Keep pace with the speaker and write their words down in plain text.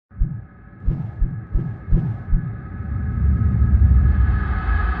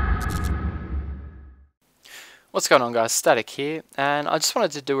What's going on, guys? Static here, and I just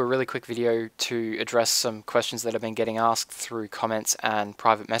wanted to do a really quick video to address some questions that have been getting asked through comments and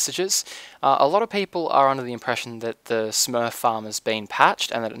private messages. A lot of people are under the impression that the Smurf farm has been patched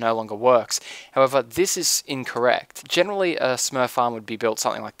and that it no longer works. However, this is incorrect. Generally, a Smurf farm would be built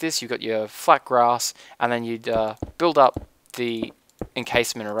something like this. You've got your flat grass, and then you'd build up the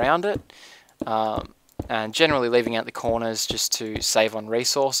encasement around it, and generally leaving out the corners just to save on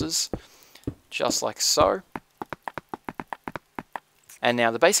resources, just like so. And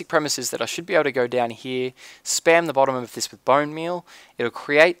now the basic premise is that I should be able to go down here, spam the bottom of this with bone meal. It'll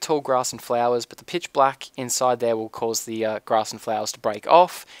create tall grass and flowers, but the pitch black inside there will cause the grass and flowers to break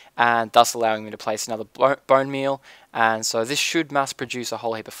off, and thus allowing me to place another bone meal. And so this should mass produce a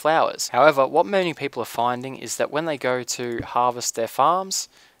whole heap of flowers. However, what many people are finding is that when they go to harvest their farms,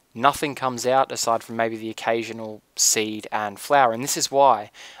 nothing comes out aside from maybe the occasional seed and flower. And this is why,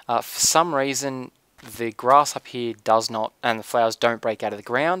 for some reason, the grass up here does not, and the flowers don't break out of the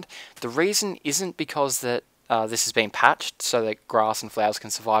ground. The reason isn't because that this has been patched so that grass and flowers can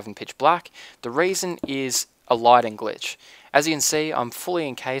survive in pitch black. The reason is a lighting glitch. As you can see, I'm fully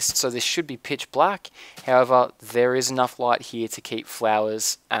encased, so this should be pitch black. However, there is enough light here to keep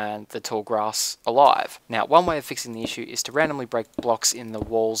flowers and the tall grass alive. Now, one way of fixing the issue is to randomly break blocks in the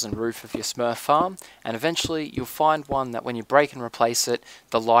walls and roof of your Smurf farm, and eventually you'll find one that when you break and replace it,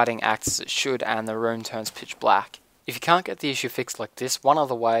 the lighting acts as it should and the room turns pitch black. If you can't get the issue fixed like this, one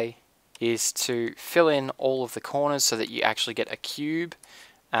other way is to fill in all of the corners so that you actually get a cube,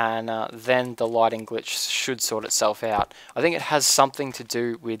 and then the lighting glitch should sort itself out. I think it has something to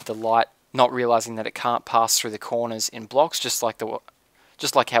do with the light not realizing that it can't pass through the corners in blocks, just like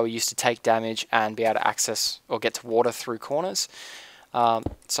how we used to take damage and be able to access or get to water through corners.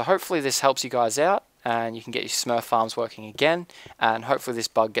 So hopefully this helps you guys out and you can get your Smurf farms working again, and hopefully this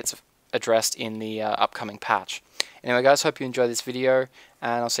bug gets addressed in the upcoming patch. Anyway guys, hope you enjoyed this video,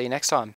 and I'll see you next time.